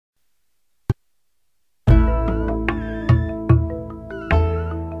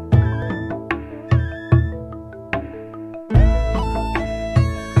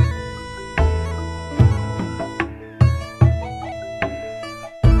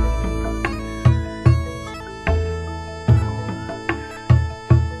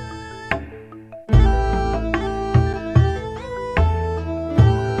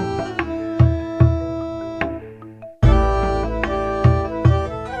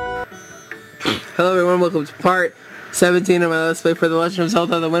Hello everyone, welcome to part 17 of my Let's Play for The Legend of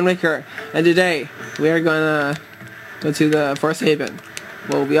Zelda the Wind Waker. And today, we are gonna go to the Forest Haven.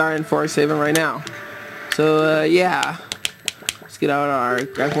 Well, we are in Forest Haven right now. So, yeah. Let's get out our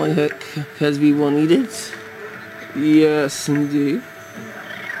grappling hook, because we will need it. Yes, indeed.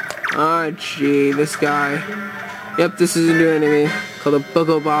 Ah, gee, this guy. Yep, this is a new enemy, called a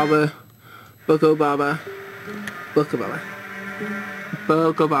Boko Baba. Boko Baba. Boko Baba.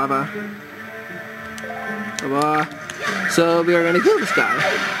 Boko Baba. So we are gonna kill this guy.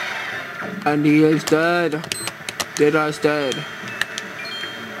 And he is dead. Data's dead.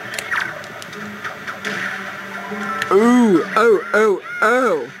 Ooh, oh.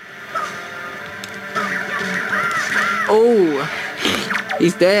 Oh,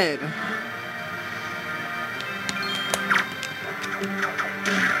 he's dead.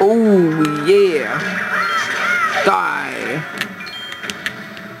 Oh, yeah. Die.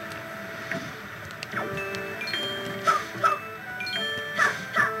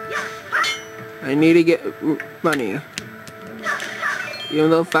 I need to get money. Even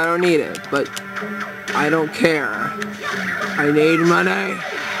though if I don't need it, but I don't care. I need money.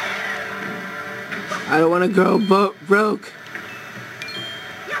 I don't want to go broke.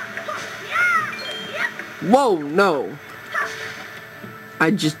 Whoa, no.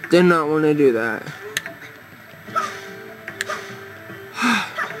 I just did not want to do that.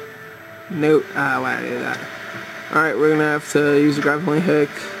 Nope, why did I do that? Alright, we're gonna have to use a grappling hook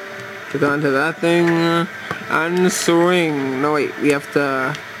to go onto that thing and swing. No, wait, we have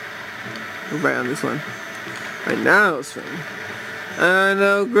to right on this one. Right now, swing. And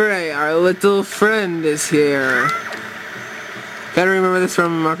oh great, our little friend is here. Gotta remember this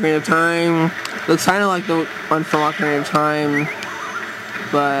from Ocarina of Time. Looks kinda like the one from Ocarina of Time,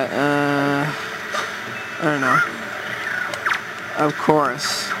 but I don't know. Of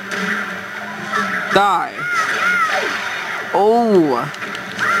course. Die. Oh,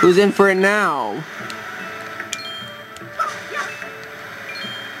 who's in for it now?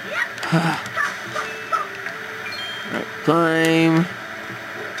 Alright, climb.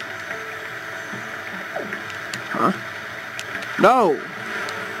 Huh? No!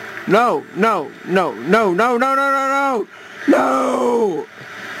 No!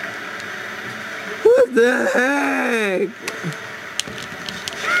 What the heck?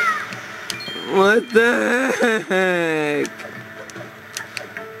 What the heck?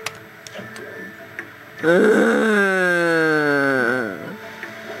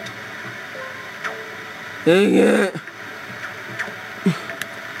 Dang it.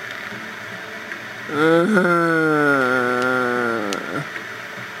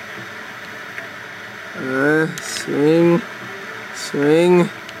 Swing,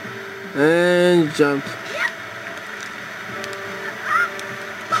 and jump.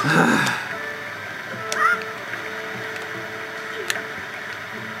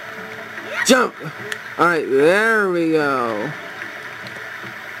 Jump! Alright, there we go.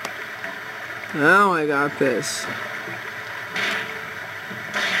 Now I got this.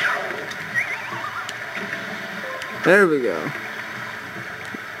 There we go.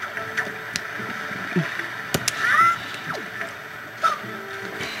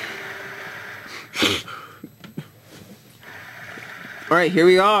 Alright, here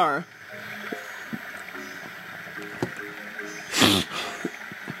we are.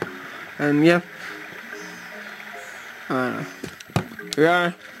 And yep. Here we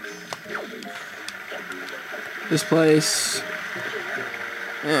are. This place.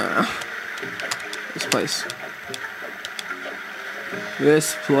 Yeah.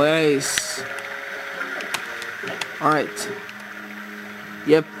 This place. Alright.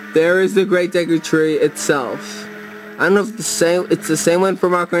 Yep, there is the Great Deku Tree itself. I don't know if it's the same one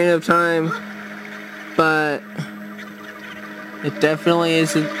from Ocarina of Time, but it definitely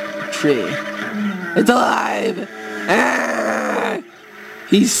is a tree. It's alive! Ah!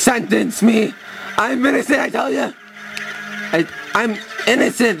 He sentenced me! I'm innocent, I tell you! I'm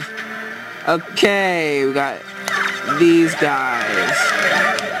innocent! Okay, we got these guys.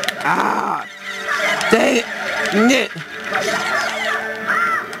 Ah! Dang it!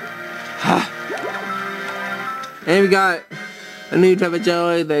 And we got a new type of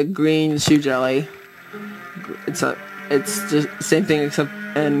jelly, the green shoe jelly. It's just the same thing except,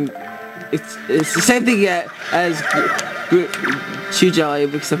 and it's the same thing as shoe jelly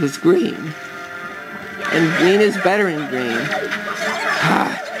except it's green. And green is better than green.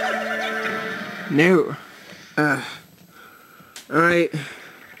 No. Alright.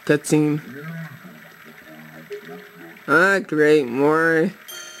 Cutscene. Ah, great. More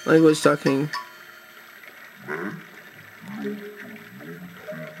language talking.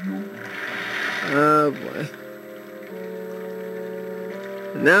 Oh boy.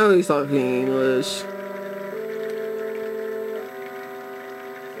 Now he's talking English.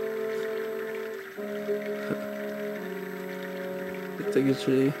 Take a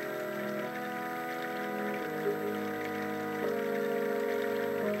tree.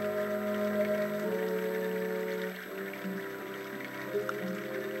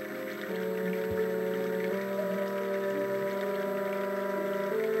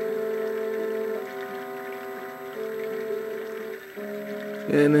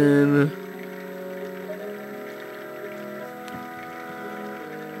 And then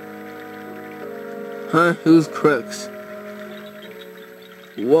huh? Who's crooks?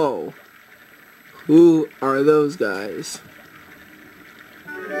 Whoa. Who are those guys?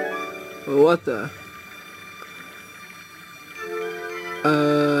 What the?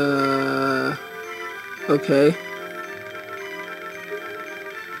 Okay.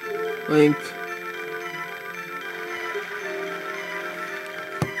 Link.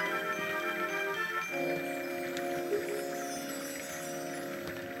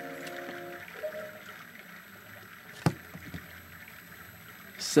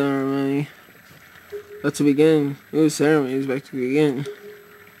 Ceremony. Let's begin. Ooh, ceremony is back to begin.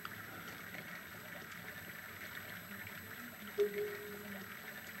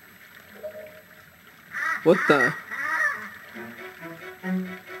 What the?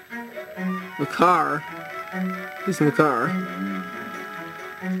 The car? Who's in the car?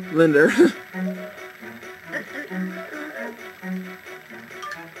 Linder.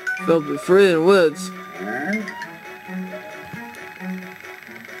 Filled with fruit and woods.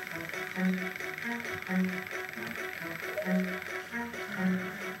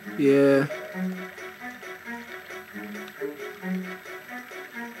 Yeah.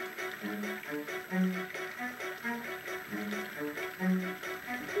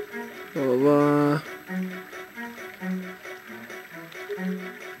 Blah, blah, blah.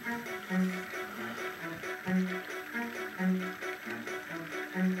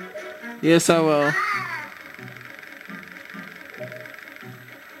 Yes, I will.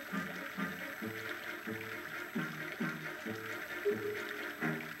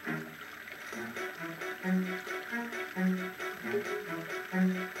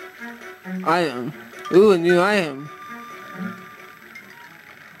 Item. Ooh, a new item.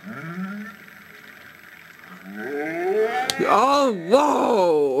 Oh,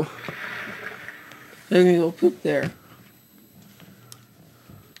 whoa! There you go, poop there.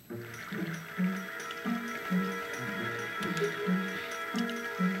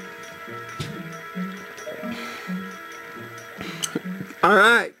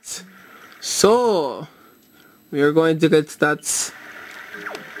 Alright, so we are going to get that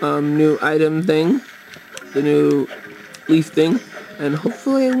new item thing, the new leaf thing, and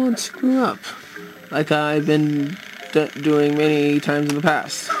hopefully I won't screw up like I've been doing many times in the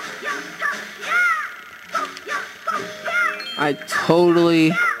past. I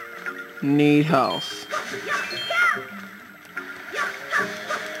totally need health.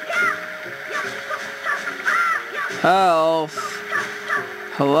 Health.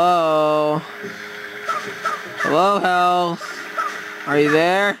 Hello? Hello, health? Are you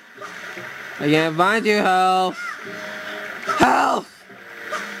there? I can't find you, health. Health!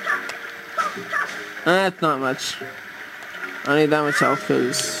 That's not much. I don't need that much health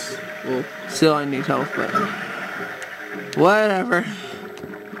because, well, still I need health, but whatever.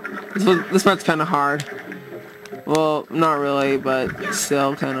 This part's kind of hard. Well, not really, but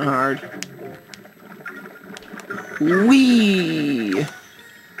still kind of hard. Whee!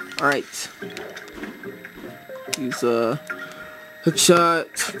 Alright. Use a hook shot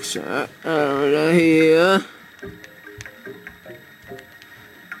over here.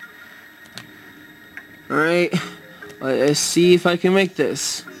 Alright. Let's see if I can make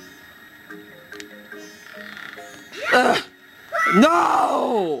this.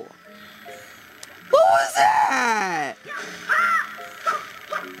 No! What was that?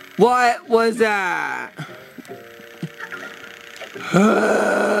 What was that?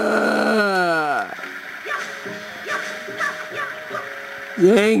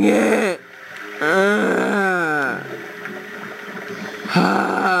 Dang it! No!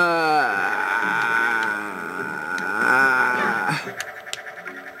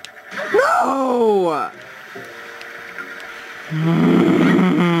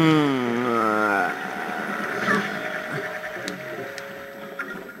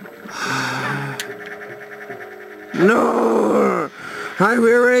 No! Hi,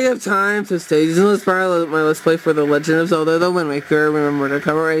 we already have time to stages in this part of my Let's Play for The Legend of Zelda the Wind Waker. Remember to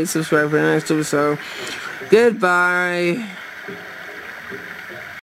comment, rate, subscribe for the next episode. Goodbye!